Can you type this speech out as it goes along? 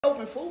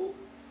open, fool.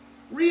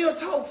 Real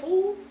talk,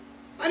 fool.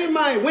 I didn't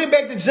mind. Went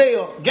back to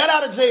jail, got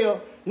out of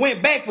jail,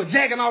 went back for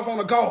jacking off on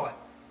the guard.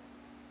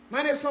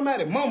 Man, that's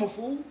somebody's mama,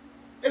 fool.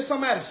 That's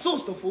somebody's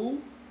sister, fool.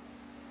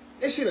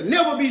 That shit'll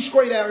never be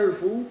straight out here,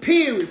 fool.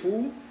 Period,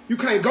 fool. You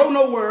can't go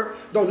nowhere.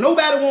 Don't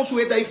nobody want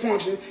you at their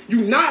function.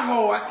 You not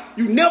hard.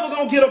 You never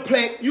gonna get a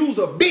plaque. You's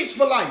a bitch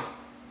for life.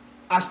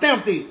 I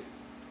stamped it.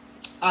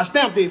 I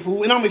stamped it,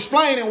 fool. And I'm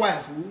explaining why,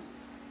 fool.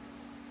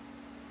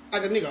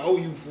 Like a nigga owe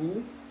you,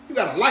 fool. You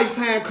got a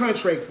lifetime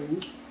contract, fool.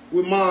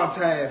 With Mob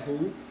Tide,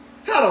 fool.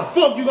 How the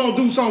fuck you gonna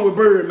do something with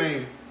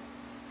Birdman?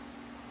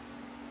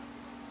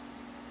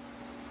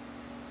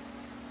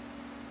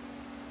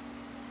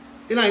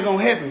 It ain't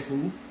gonna happen,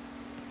 fool.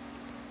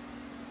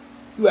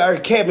 You out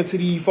here capping to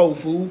these folk,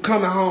 fool.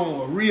 Coming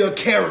home, a real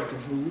character,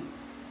 fool.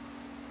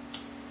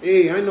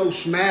 Hey, ain't no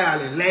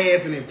smiling,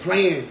 laughing, and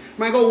playing.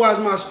 Man, go watch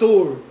my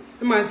story.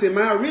 That man said,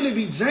 man, I really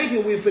be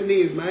janking with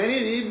Finesse, man.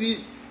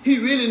 He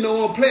really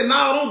know I'm playing.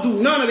 Nah, don't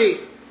do none of that.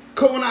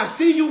 Cause when I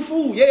see you,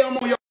 fool, yeah, I'm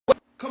on your way.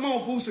 Come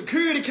on, fool.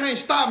 Security can't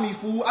stop me,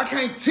 fool. I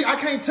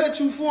can't touch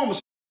you, fool. I'm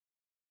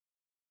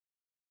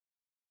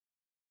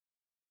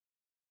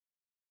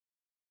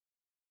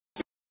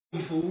a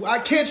fool. I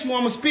catch you,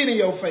 I'ma spit in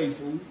your face,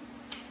 fool.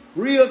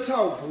 Real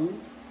talk, fool.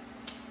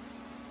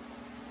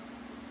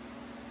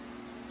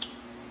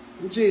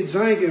 I'm just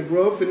janking,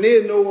 bro.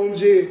 Finesse know I'm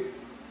just.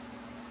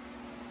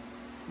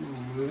 Come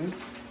on, man.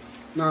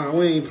 Nah,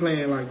 we ain't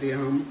playing like that,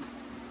 homie.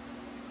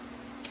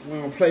 We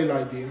don't play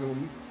like that,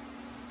 homie.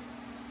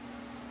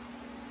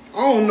 I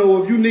don't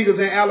know if you niggas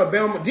in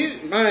Alabama, this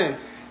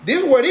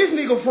where this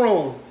nigga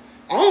from.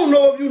 I don't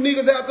know if you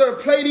niggas out there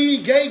play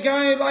these gay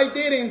games like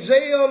that in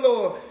jail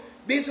or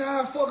bitch,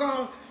 I fuck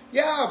on.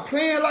 Y'all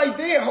playing like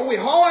that with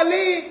hard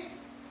legs?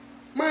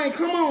 Man,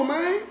 come on,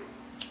 man.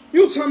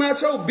 You talking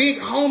about your big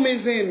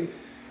homies and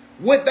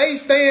what they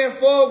stand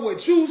for,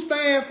 what you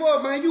stand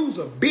for, man, you's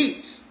a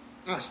bitch.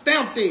 I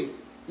stamped it.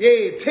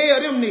 Yeah,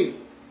 tell them that.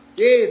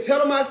 Yeah, tell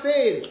them I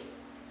said it.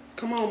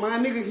 Come on,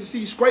 man. Nigga can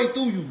see straight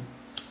through you.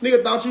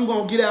 Nigga thought you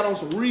gonna get out on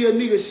some real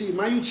nigga shit,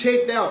 man. You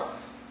checked out.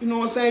 You know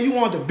what I'm saying? You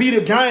wanted to beat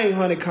the gang,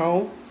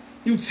 Honeykomb.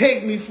 You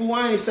text me, fool.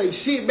 I ain't say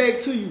shit back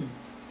to you.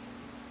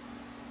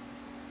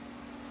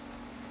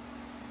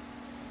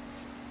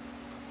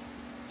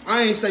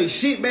 I ain't say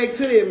shit back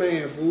to that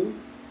man, fool.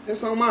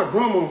 That's on my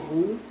grandma,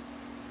 fool.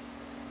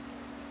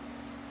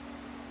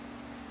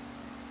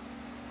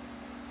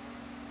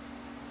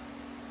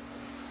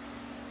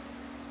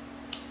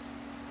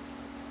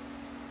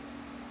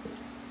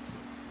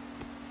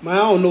 Man, I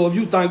don't know if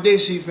you think that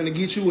shit finna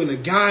get you in the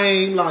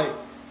game. Like,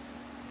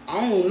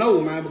 I don't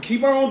know, man. But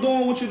keep on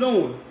doing what you're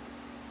doing.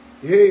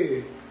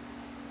 Yeah.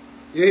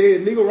 Yeah,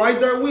 nigga right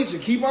there with you.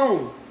 Keep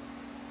on.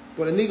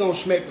 But a nigga gonna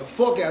smack the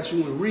fuck out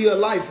you in real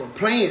life for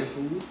playing,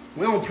 fool.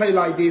 We don't play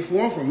like that,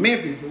 fool. I'm from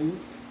Memphis, fool.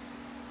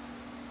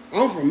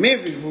 I'm from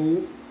Memphis,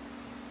 fool.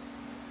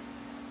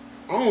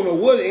 I don't know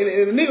what,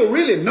 and the nigga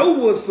really know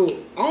what's up.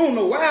 I don't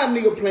know why a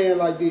nigga playing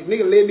like this.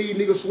 Nigga letting these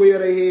niggas swell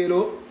their head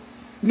up.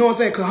 You know what I'm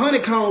saying? Cause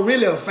Honeykomb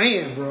really a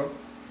fan, bro.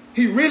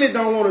 He really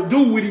don't want to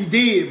do what he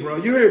did, bro.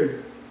 You heard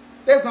me?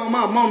 That's on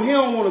my mom. He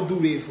don't want to do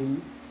that, fool.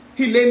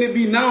 He letting it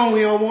be known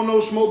he don't want no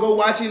smoke. Go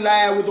watch it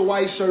live with the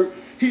white shirt.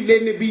 He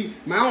letting it be,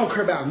 man, I don't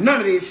care about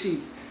none of that shit.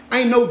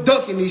 Ain't no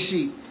ducking this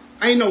shit.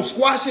 Ain't no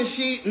squashing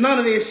shit. None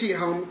of that shit,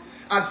 homie.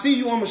 I see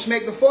you, I'ma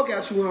smack the fuck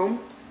out you, homie.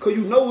 Cause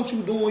you know what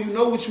you doing, you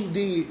know what you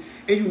did,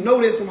 and you know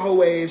that's some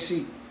hoe ass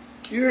shit.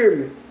 You hear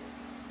me?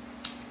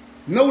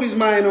 Know this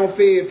man on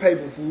fed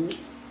paper, fool.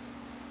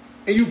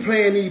 And you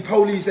playing these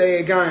police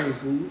ass games,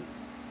 fool.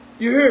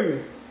 You hear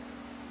me?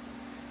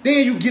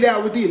 Then you get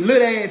out with this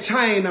little ass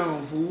chain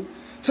on, fool.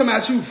 Talking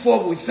about you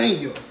fuck with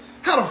Senior.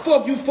 How the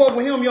fuck you fuck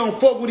with him, you don't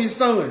fuck with his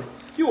son?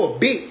 You a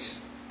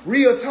bitch.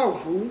 Real talk,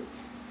 fool.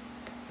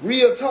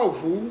 Real talk,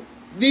 fool.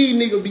 These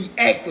niggas be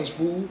actors,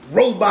 fool.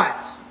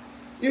 Robots.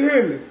 You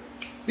hear me?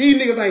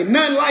 These niggas ain't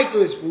nothing like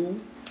us, fool.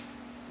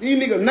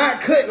 These niggas not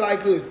cut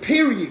like us,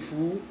 period,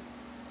 fool.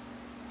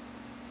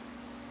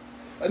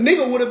 A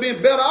nigga would have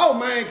been better off,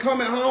 man,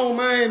 coming home,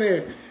 man,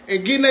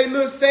 and getting that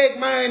little sack,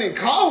 man, and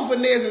call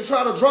Finesse and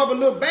try to drop a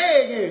little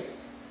bag in.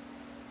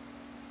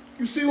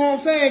 You see what I'm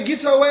saying?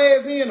 Get your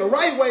ass in the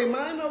right way,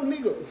 man. No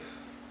nigga.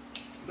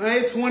 Man,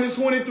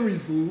 2023,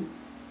 fool.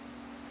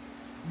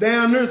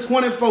 Down there,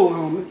 24,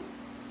 homie.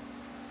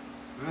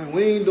 Man,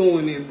 we ain't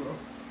doing that, bro.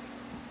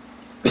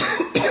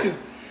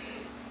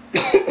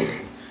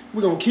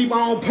 We're gonna keep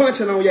on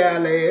punching on y'all,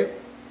 lad.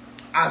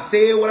 I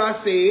said what I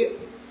said.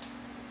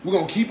 We're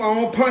gonna keep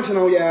on punching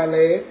on y'all,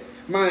 lad.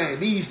 Man,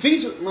 these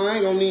features, man, I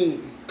ain't gonna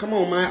need. Come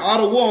on, man.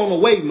 All the war on the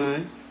way,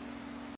 man.